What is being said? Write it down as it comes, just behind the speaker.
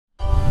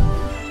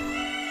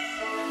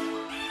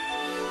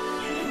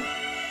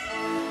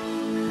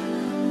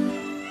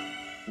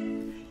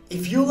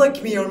you,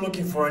 like me, are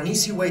looking for an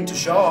easy way to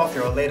show off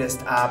your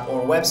latest app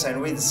or website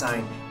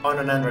redesign on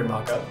an Android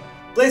mockup,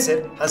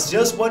 Placeit has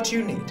just what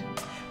you need.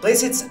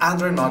 Placeit's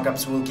Android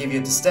mockups will give you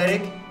the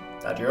aesthetic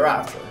that you're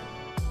after.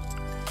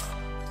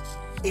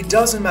 It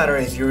doesn't matter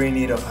if you're in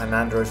need of an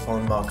Android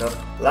phone mockup,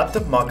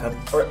 laptop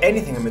mockup, or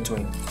anything in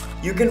between.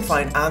 You can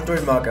find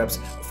Android mockups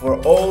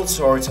for all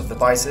sorts of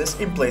devices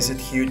in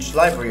Placeit's huge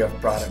library of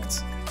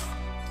products.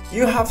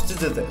 You have to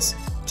do this.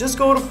 Just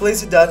go to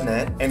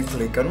placeit.net and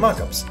click on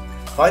mockups.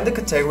 Find the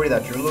category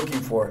that you're looking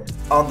for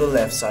on the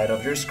left side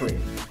of your screen.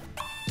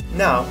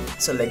 Now,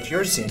 select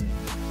your scene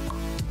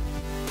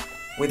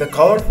with a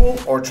colorful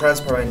or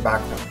transparent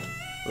background,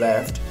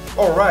 left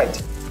or right,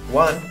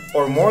 one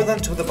or more than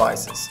two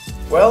devices.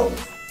 Well,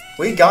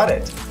 we got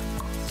it!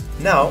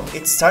 Now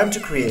it's time to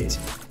create.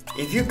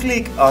 If you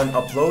click on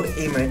Upload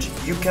Image,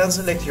 you can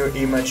select your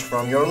image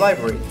from your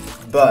library,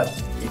 but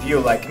if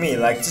you, like me,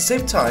 like to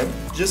save time,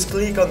 just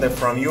click on the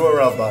From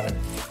URL button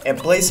and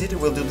Placeit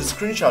will do the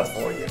screenshot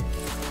for you.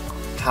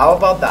 How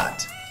about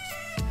that?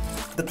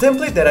 The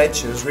template that I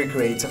choose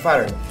recreates a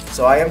pattern,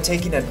 so I am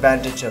taking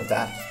advantage of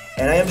that,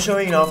 and I am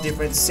showing off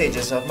different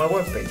stages of my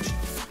webpage.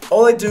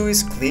 All I do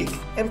is click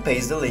and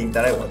paste the link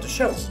that I want to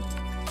show.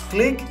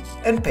 Click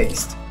and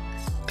paste.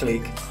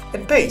 Click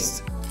and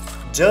paste.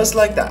 Just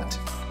like that.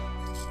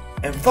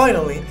 And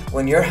finally,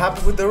 when you're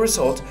happy with the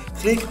result,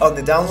 click on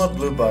the Download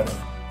Blue button.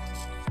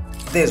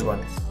 This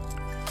one.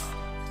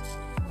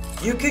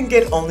 You can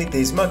get only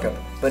this mockup,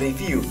 but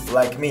if you,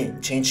 like me,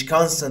 change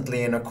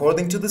constantly and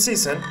according to the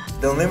season,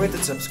 the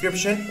unlimited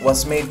subscription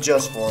was made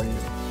just for you.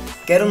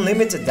 Get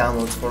unlimited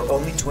downloads for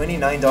only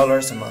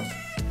 $29 a month.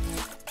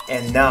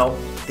 And now,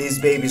 this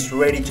baby's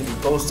ready to be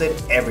posted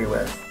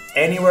everywhere,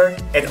 anywhere,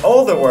 and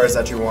all the words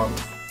that you want.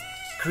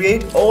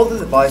 Create all the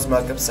device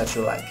mockups that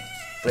you like.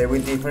 Play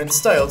with different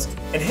styles,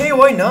 and hey,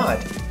 why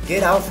not?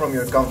 Get out from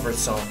your comfort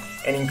zone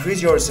and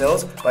increase your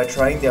sales by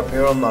trying the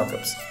apparel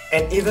mockups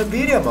and even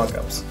video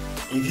mockups.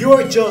 If you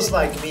are just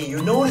like me,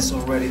 you notice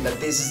already that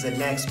this is the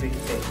next big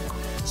thing.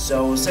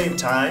 So save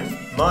time,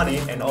 money,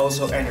 and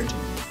also energy.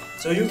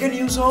 So you can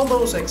use all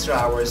those extra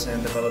hours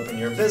in developing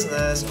your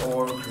business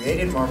or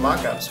creating more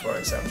mockups, for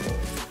example.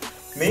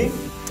 Me?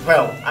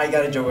 Well, I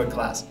got a yoga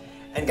class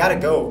and gotta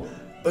go,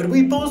 but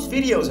we post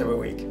videos every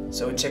week,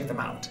 so check them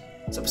out.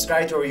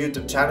 Subscribe to our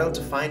YouTube channel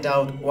to find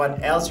out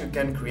what else you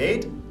can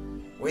create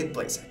with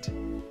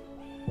Placeit.